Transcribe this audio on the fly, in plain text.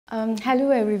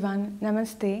Hello everyone,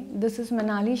 Namaste. This is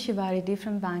Manali Reddy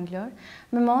from Bangalore.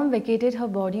 My mom vacated her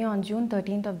body on June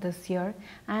 13th of this year,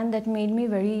 and that made me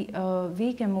very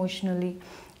weak emotionally.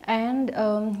 And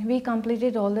we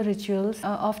completed all the rituals.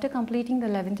 After completing the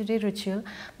 11th day ritual,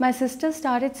 my sister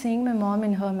started seeing my mom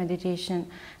in her meditation,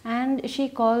 and she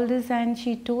called us and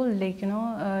she told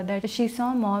that she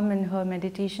saw mom in her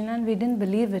meditation, and we didn't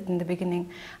believe it in the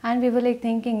beginning, and we were like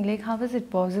thinking like, how is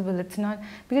it possible? It's not,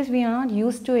 because we are not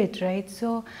used to it, right?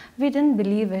 So we didn't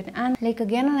believe it. And like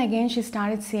again and again she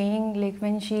started saying, like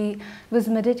when she was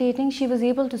meditating, she was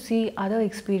able to see other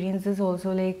experiences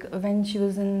also, like when she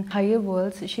was in higher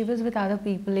worlds, she was with other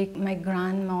people like my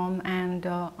grandmom and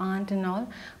aunt and all,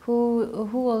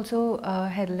 who also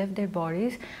had left their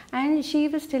bodies, and she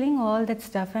was telling all that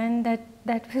stuff, and that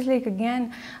was like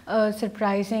again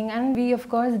surprising, and we of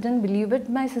course didn't believe it.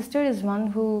 My sister is one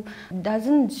who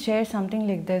doesn't share something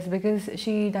like this because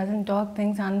she doesn't talk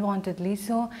things unwantedly,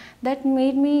 so that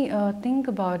made me think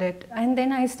about it. And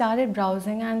then I started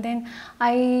browsing, and then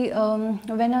I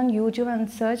went on YouTube and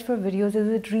searched for videos. Is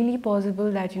it really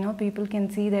possible that people can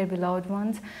see their beloved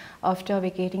ones after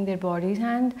vacating their bodies?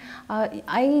 And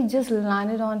I just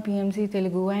landed on PMC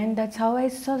Telugu, and that's how I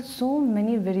saw so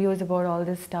many videos about all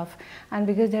this stuff. And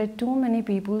because there are too many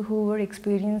people who were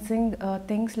experiencing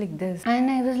things like this, and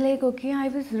I was like, okay, I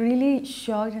was really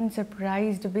shocked and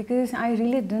surprised because I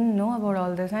really didn't know about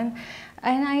all this.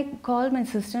 And I called my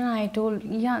sister and I told,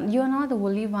 yeah, you're not the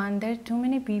only one. There are too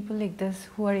many people like this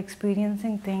who are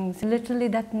experiencing things. Literally,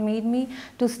 that made me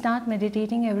to start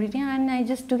meditating every day, and I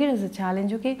just took it as a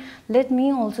challenge. Okay, let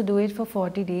me also do it for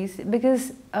 40 days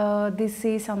because they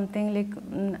say something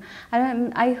like,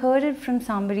 I heard it from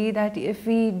somebody that if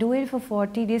we do it for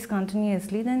 40 days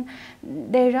continuously, then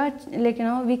there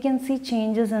are we can see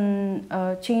changes and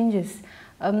changes.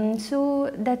 So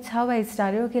that's how I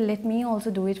started. Okay, let me also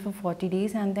do it for 40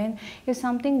 days, and then if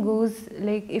something goes,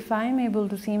 like if I'm able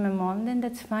to see my mom, then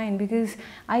that's fine, because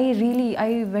I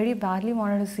very badly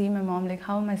wanted to see my mom, like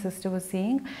how my sister was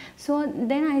saying. So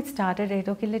then I started it.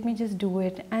 Okay, let me just do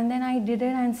it, and then I did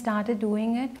it and started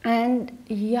doing it. And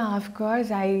yeah, of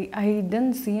course I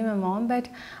didn't see my mom, but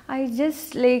I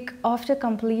just, like, after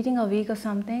completing a week or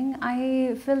something,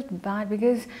 I felt bad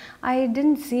because I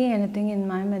didn't see anything in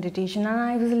my meditation,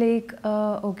 and I was like,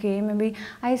 okay, maybe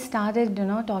I started,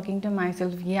 talking to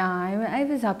myself. Yeah, I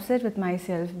was upset with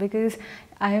myself because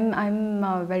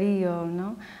I'm very,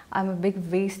 I'm a big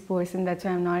waste person. That's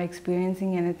why I'm not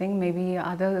experiencing anything. Maybe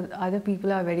other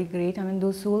people are very great. I mean,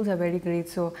 those souls are very great.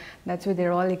 So that's why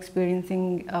they're all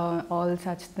experiencing all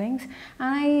such things.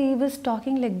 And I was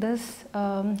talking like this,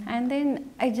 and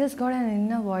then I just got an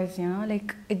inner voice,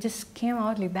 like it just came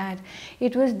out like that.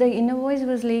 It was, the inner voice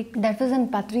was like, that was in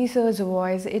Patriji's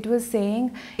voice. It was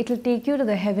saying, it'll take you to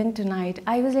the heaven tonight.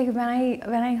 I was like,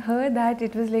 when I heard that,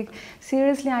 it was like,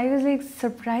 seriously, I was like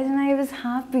surprised and I was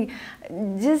happy.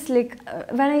 Just like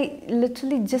when I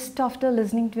literally just after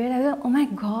listening to it, I was like, oh my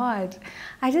god,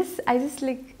 I just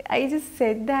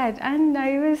said that, and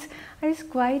I was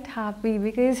quite happy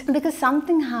because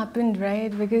something happened,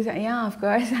 right? Because yeah, of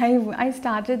course I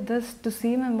started this to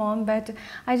see my mom, but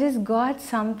I just got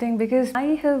something because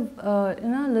I have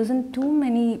listened to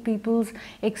many people's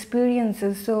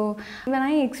experiences. So when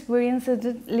I experienced it,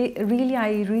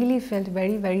 I really felt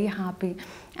very, very happy.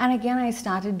 And again I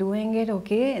started doing it.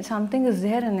 Okay, something is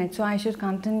there in it, so I should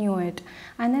continue it.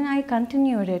 And then I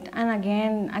continued it, and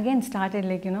again started,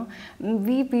 like,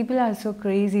 we people are so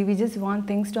crazy. We just want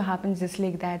things to happen just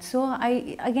like that. So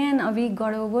a week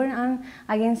got over, and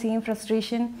again same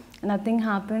frustration. Nothing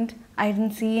happened. I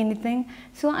didn't see anything.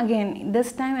 So again,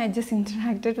 this time I just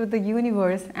interacted with the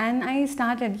universe, and I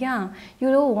started, yeah,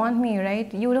 you don't want me,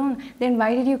 right? You don't, then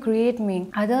why did you create me?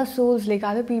 Other souls, like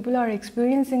other people are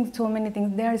experiencing so many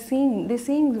things. They're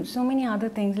seeing so many other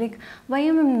things. Like, why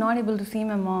am I not able to see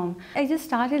my mom? I just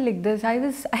started like this. I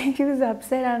was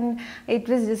upset, and it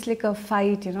was just like a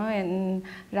fight, and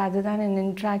rather than an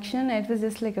interaction, it was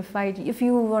just like a fight. If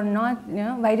you were not,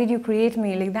 why did you create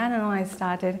me? Like that, and I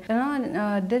started,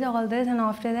 did all this, and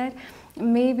after that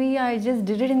maybe I just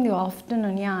did it in the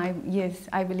afternoon. Yeah, yes,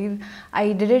 I believe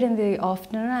I did it in the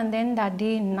afternoon, and then that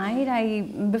day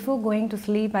night, before going to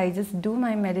sleep, I just do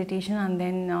my meditation and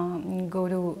then go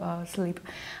to sleep.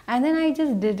 And then I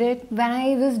just did it. When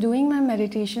I was doing my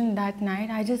meditation that night,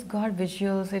 I just got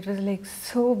visuals. It was like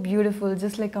so beautiful,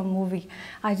 just like a movie.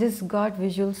 I just got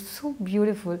visuals so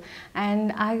beautiful,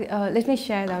 and I let me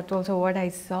share that also what I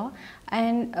saw.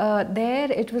 And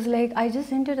there it was like, I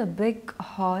just entered a big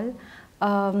hall,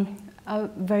 a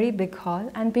very big hall,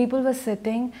 and people were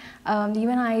sitting.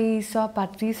 Even I saw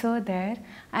Patriji there,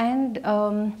 and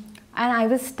and I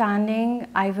was standing,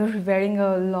 I was wearing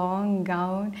a long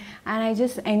gown, and I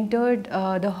just entered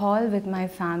the hall with my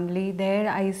family. There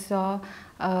I saw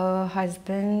a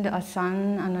husband, a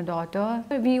son and a daughter.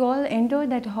 We all entered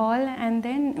that hall, and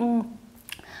then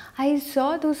I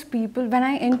saw those people. When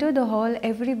I entered the hall,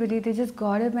 everybody, they just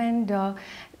got up and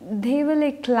they were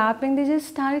like clapping. They just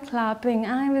started clapping,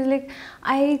 and I was like,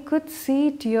 I could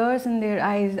see tears in their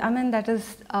eyes. I mean, that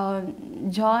is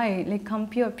joy, like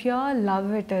pure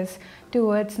love it is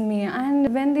towards me.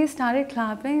 And when they started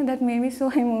clapping, that made me so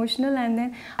emotional, and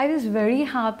then I was very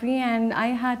happy, and I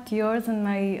had tears in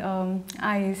my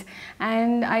eyes,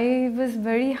 and I was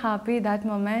very happy that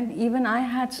moment. Even I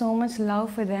had so much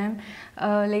love for them,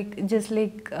 just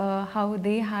like how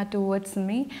they had towards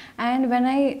me. And when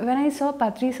I saw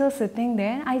Patriji sitting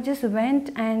there, I just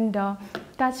went and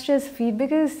touched his feet,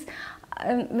 because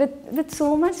with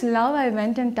so much love I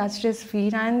went and touched his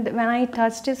feet. And when I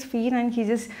touched his feet, and he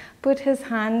just put his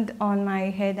hand on my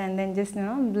head, and then just, you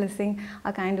know, blessing,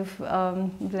 a kind of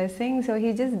blessing. So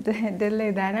he just did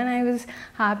like that, and I was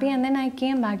happy. And then I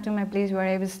came back to my place where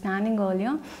I was standing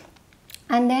earlier,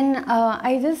 and then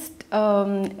I just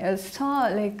saw,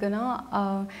 like, you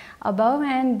know, above,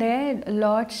 and there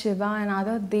Lord Shiva and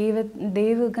other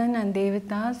Devagan and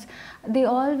Devatas, they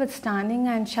all were standing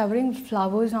and showering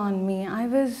flowers on me. I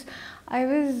was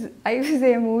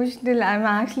emotional. I'm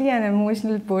actually an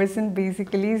emotional person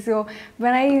basically. So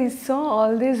when I saw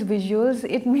all these visuals,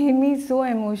 it made me so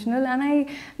emotional, and I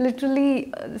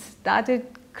literally started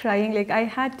crying. Like, I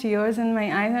had tears in my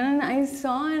eyes, and I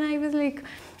saw, and I was like,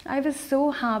 I was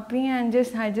so happy, and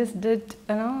I just did,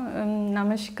 you know,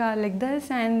 namaskar like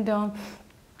this, and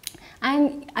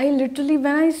I literally,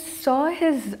 when I saw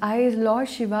his eyes, Lord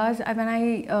Shiva's, when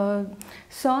I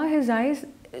saw his eyes,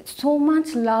 so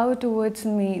much love towards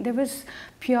me. There was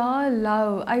pure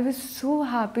love. I was so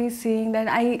happy seeing that.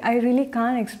 I really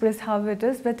can't express how it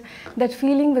is, but that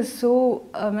feeling was so,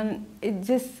 it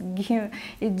just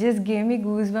gave me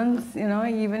goosebumps, you know,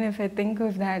 even if I think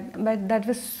of that. But that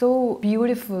was so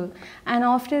beautiful. And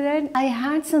after that, I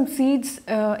had some seeds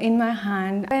in my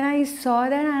hand. When I saw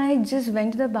that, and I just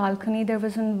went to the balcony. There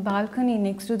was a balcony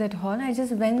next to that hall. I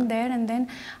just went there, and then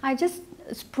I just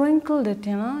sprinkled it,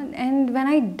 you know. And when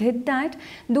I did that,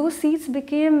 those seeds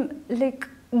became like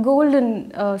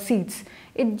golden seeds.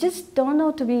 It just turned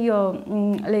out to be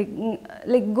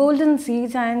like golden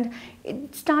seeds, and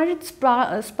it started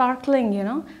sparkling, you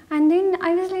know. And then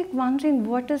I was like wondering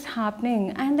what is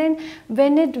happening. And then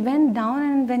when it went down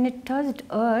and when it touched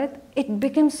earth, it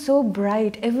became so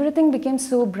bright. Everything became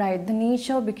so bright. The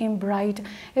nature became bright.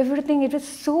 Everything, it was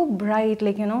so bright.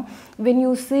 Like, you know, when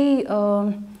you see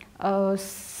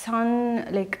sun,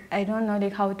 like, I don't know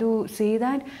like how to say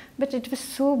that, but it was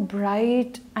so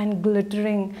bright and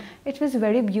glittering. It was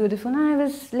very beautiful, and I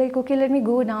was like, okay, let me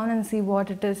go down and see what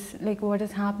it is, like what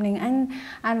is happening. And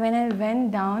when I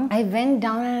went down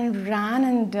and ran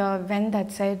and went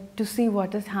that side to see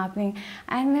what is happening.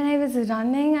 And when I was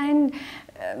running, and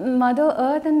Mother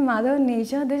Earth and Mother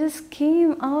Nature, they just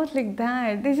came out like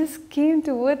that. They just came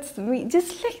towards me,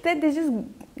 just like that.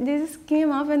 They just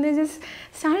came up, and they just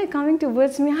started coming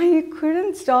towards me. I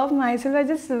couldn't stop myself. I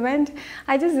just ran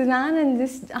and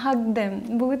just hugged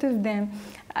them, both of them.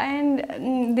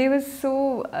 And they were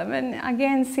so, I mean,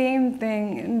 again, same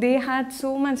thing. They had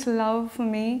so much love for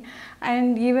me.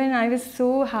 And even I was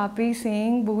so happy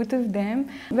seeing both of them.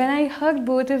 When I hugged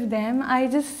both of them, I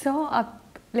just saw up,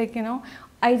 like, you know,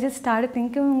 I just started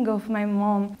thinking of my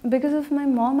mom. Because of my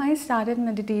mom, I started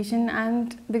meditation,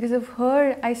 and because of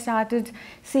her, I started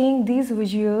seeing these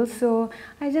visuals. So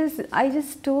I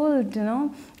just told, you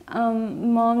know,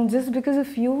 Mom, just because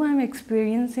of you, I'm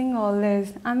experiencing all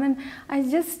this. I mean, I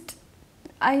just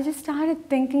started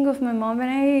thinking of my mom,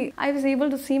 and I was able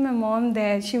to see my mom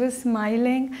there. She was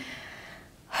smiling.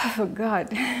 Oh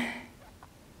God.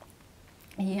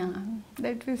 Yeah,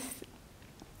 that was.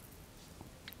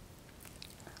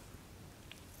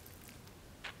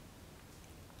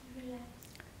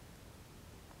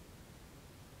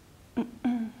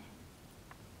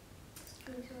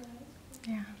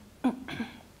 Yeah.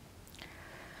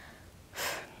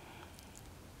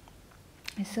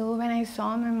 So when I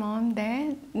saw my mom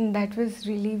there, that was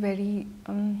really very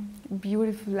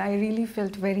beautiful. I really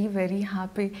felt very, very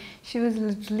happy. She was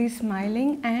literally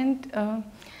smiling, and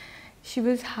she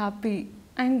was happy,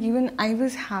 and even I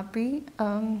was happy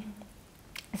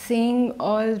seeing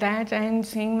all that and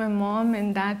seeing my mom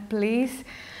in that place.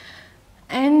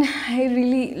 And I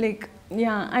really, like,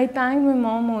 yeah, I thanked my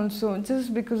mom also,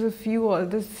 just because of you, all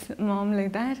this, Mom,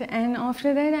 like that. And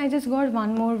after that, I just got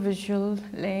one more visual,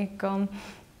 like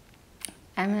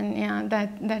I mean, yeah,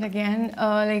 that again,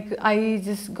 like I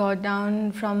just got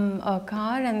down from a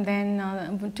car, and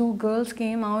then two girls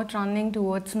came out running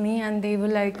towards me, and they were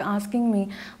like asking me,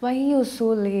 "Why are you so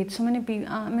late? So many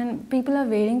people, I mean, people are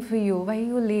waiting for you. Why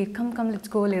are you late? Come, come, let's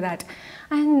go," like that.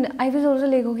 And I was also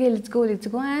like, "Okay, let's go,"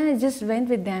 and I just went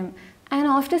with them. And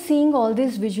after seeing all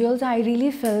these visuals, I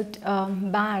really felt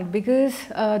bad, because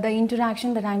the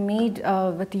interaction that I made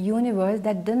with the universe,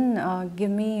 that didn't give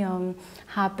me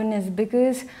happiness,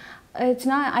 because it's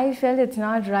not. I felt it's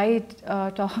not right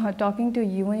talking to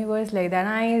universe like that.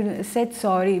 And I said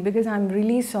sorry, because I'm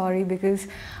really sorry, because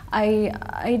I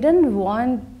didn't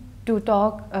want to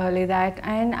talk like that,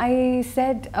 and I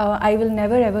said I will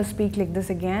never ever speak like this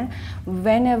again.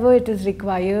 Whenever it is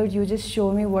required, you just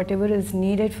show me whatever is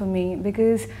needed for me,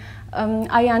 because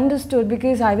I understood,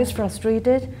 because I was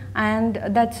frustrated, and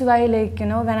that's why, like, you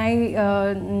know,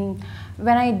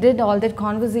 when I did all that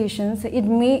conversations,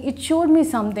 it showed me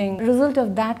something. Result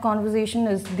of that conversation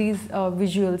is these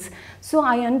visuals. So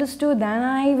I understood that, and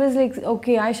I was like,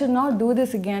 okay, I should not do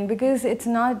this again, because it's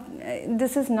not,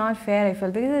 this is not fair, I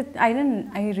felt, because I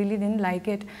really didn't like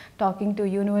it talking to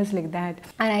universe like that.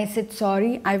 And I said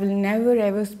sorry, I will never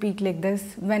ever speak like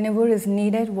this. Whenever is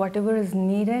needed, whatever is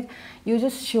needed, you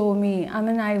just show me. I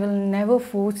mean, I will never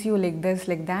force you like this,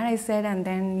 like that, I said. And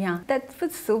then, yeah, that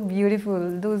was so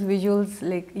beautiful, those visuals.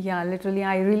 Like, yeah, literally,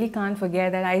 I really can't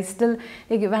forget that. I still,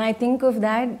 like, when I think of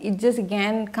that, it just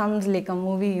again comes like a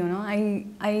movie, you know.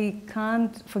 I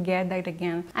can't forget that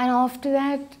again. And after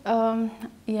that,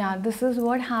 yeah, this is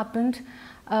what happened.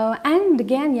 And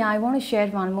again, yeah, I want to share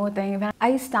one more thing. When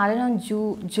I started on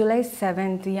July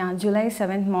 7th, yeah, July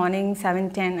 7th morning,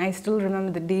 7:10. I still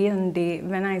remember the day and day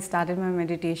when I started my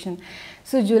meditation.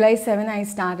 So July 7th I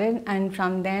started, and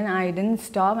from then I didn't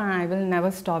stop, and I will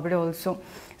never stop it also.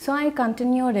 So I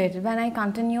continued it. When I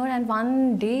continued, and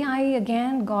one day I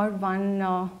again got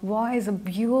one voice, a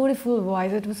beautiful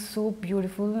voice. It was so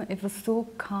beautiful. It was so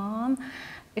calm.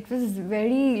 It was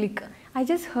very, like, I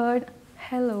just heard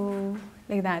hello,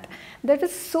 like that. That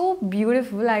was so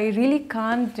beautiful. I really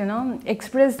can't, you know,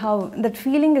 express how that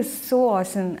feeling is. So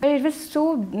awesome. It was so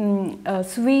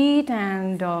sweet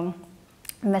and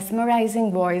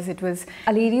mesmerizing voice. It was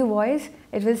a lady voice.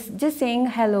 It was just saying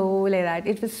hello, like that.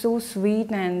 It was so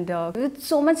sweet, and with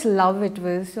so much love it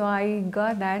was. So I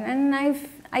got that, and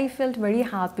I felt very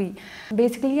happy.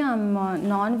 Basically, I'm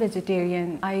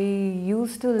non-vegetarian. I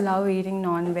used to love eating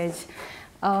non-veg.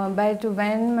 But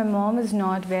when my mom is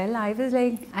not well, I was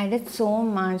like, I did so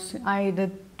much. I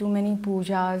did too many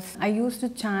pujas. I used to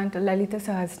chant Lalita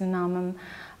Sahasranamam,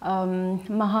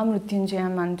 Mahamrutyunjaya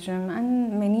Mantram,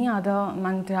 and many other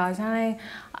mantras. And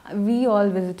we all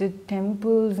visited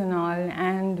temples and all,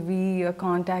 and we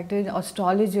contacted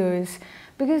astrologers,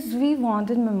 because we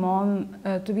wanted my mom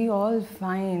to be all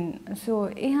fine.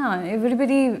 So yeah,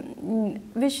 everybody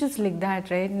wishes like that,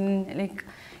 right? And like,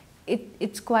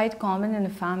 it's quite common in a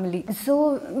family.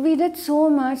 So we did so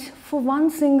much for one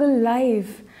single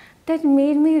life. That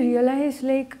made me realize,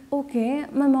 like, okay,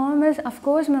 my mom is, of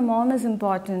course my mom is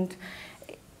important.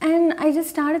 And I just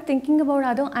started thinking about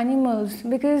other animals,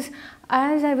 because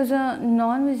as I was a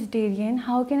non-vegetarian,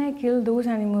 how can I kill those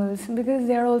animals? Because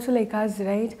they are also like us,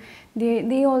 right?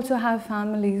 They also have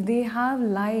families, they have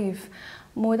life.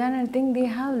 More than anything, they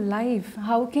have life.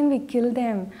 How can we kill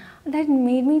them? That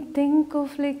made me think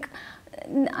of, like,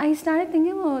 I started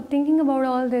thinking about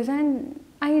all this, and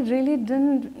I really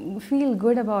didn't feel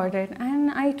good about it.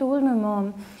 And I told my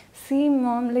mom, see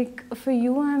mom, like, for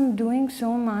you I'm doing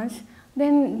so much,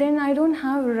 then I don't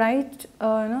have right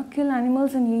kill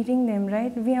animals and eating them,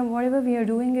 right? Whatever we are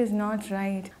doing is not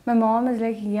right. My mom is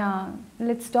like, yeah,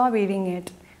 let's stop eating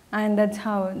it. And that's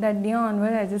how, that day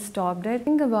onward, I just stopped it.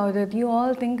 Think about it, you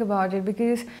all think about it,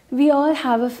 because we all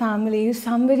have a family. If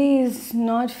somebody is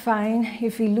not fine,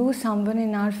 if we lose someone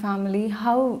in our family,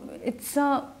 how it's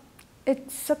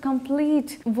a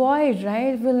complete void,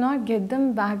 right? We'll not get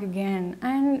them back again,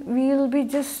 and we'll be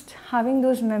just having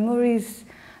those memories,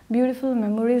 beautiful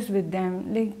memories with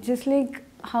them, like just like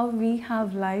how we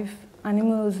have life,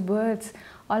 animals, birds,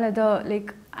 all other,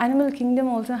 like, animal kingdom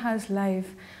also has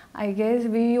life. I guess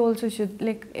we also should,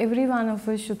 like, every one of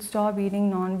us should stop eating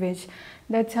non-veg.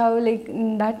 That's how, like,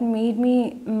 that made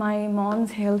me, my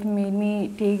mom's health made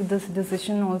me take this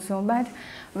decision also. But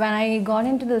when I got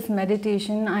into this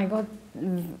meditation, I got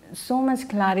so much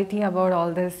clarity about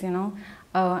all this, you know.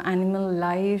 animal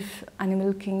life,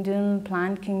 animal kingdom,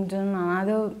 plant kingdom,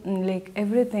 another, like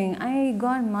everything. I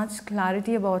got much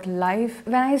clarity about life.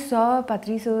 When I saw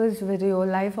Patriji's video,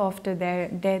 Life After Their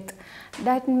Death,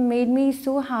 that made me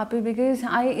so happy because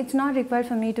it's not required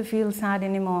for me to feel sad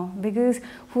anymore, because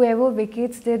whoever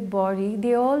vacates their body,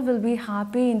 they all will be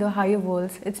happy in the higher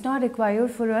worlds. It's not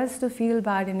required for us to feel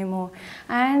bad anymore.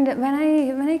 And when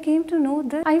I came to know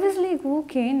that, I was like,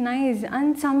 okay, nice.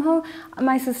 And somehow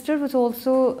my sister was also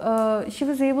she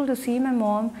was able to see my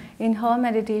mom in her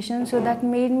meditation, so that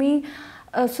made me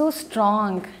so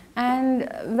strong. And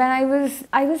when I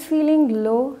was feeling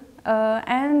low,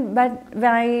 but when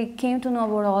I came to know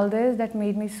about all this, that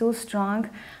made me so strong,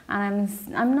 and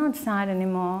I'm not sad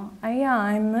anymore. Yeah,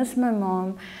 I miss my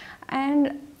mom,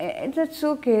 and it's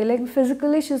okay. Like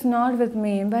physically, she's not with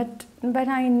me, but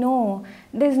I know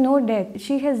there's no death.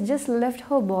 She has just left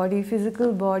her body,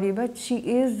 physical body, but she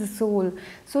is the soul.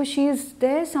 So she is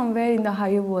there somewhere in the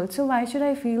higher world. So why should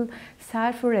I feel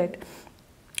sad for it?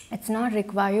 It's not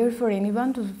required for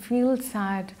anyone to feel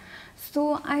sad.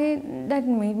 So that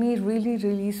made me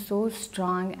really so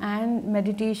strong. And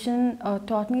meditation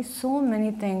taught me so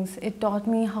many things. It taught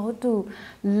me how to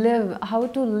live, how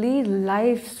to lead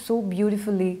life so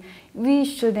beautifully. We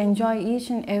should enjoy each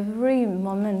and every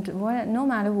moment, no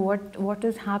matter what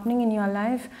is happening in your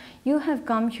life. You have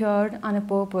come here on a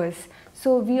purpose,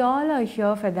 so we all are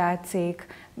here for that sake.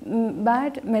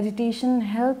 But meditation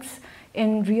helps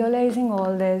in realizing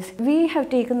all this. We have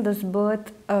taken this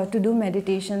birth to do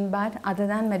meditation, but other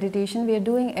than meditation, we are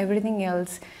doing everything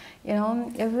else. You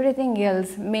know, everything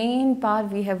else. Main part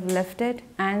we have left it,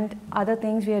 and other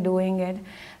things we are doing it.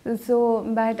 So,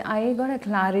 but I got a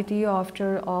clarity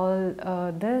after all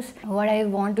this. What I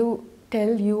want to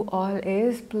tell you all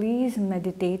is, please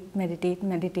meditate,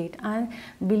 and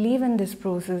believe in this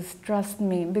process. Trust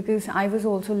me, because I was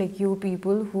also like you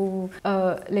people who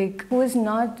is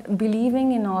not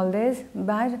believing in all this,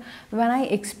 but when I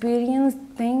experienced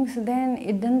things, then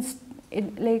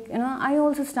I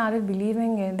also started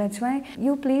believing it. That's why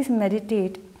you please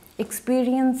meditate,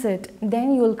 experience it,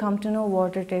 then you will come to know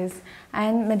what it is.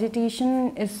 And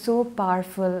meditation is so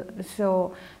powerful.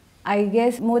 So I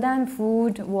guess more than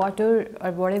food, water,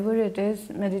 or whatever it is,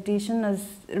 meditation is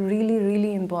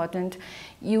really important.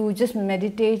 You just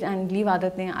meditate and leave other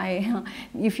things.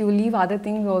 If you leave other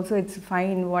things also, it's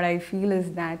fine. What I feel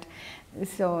is that.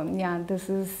 So yeah, this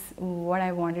is what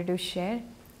I wanted to share.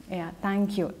 Yeah,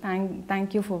 thank you.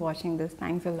 Thank you for watching this.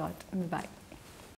 Thanks a lot. Bye.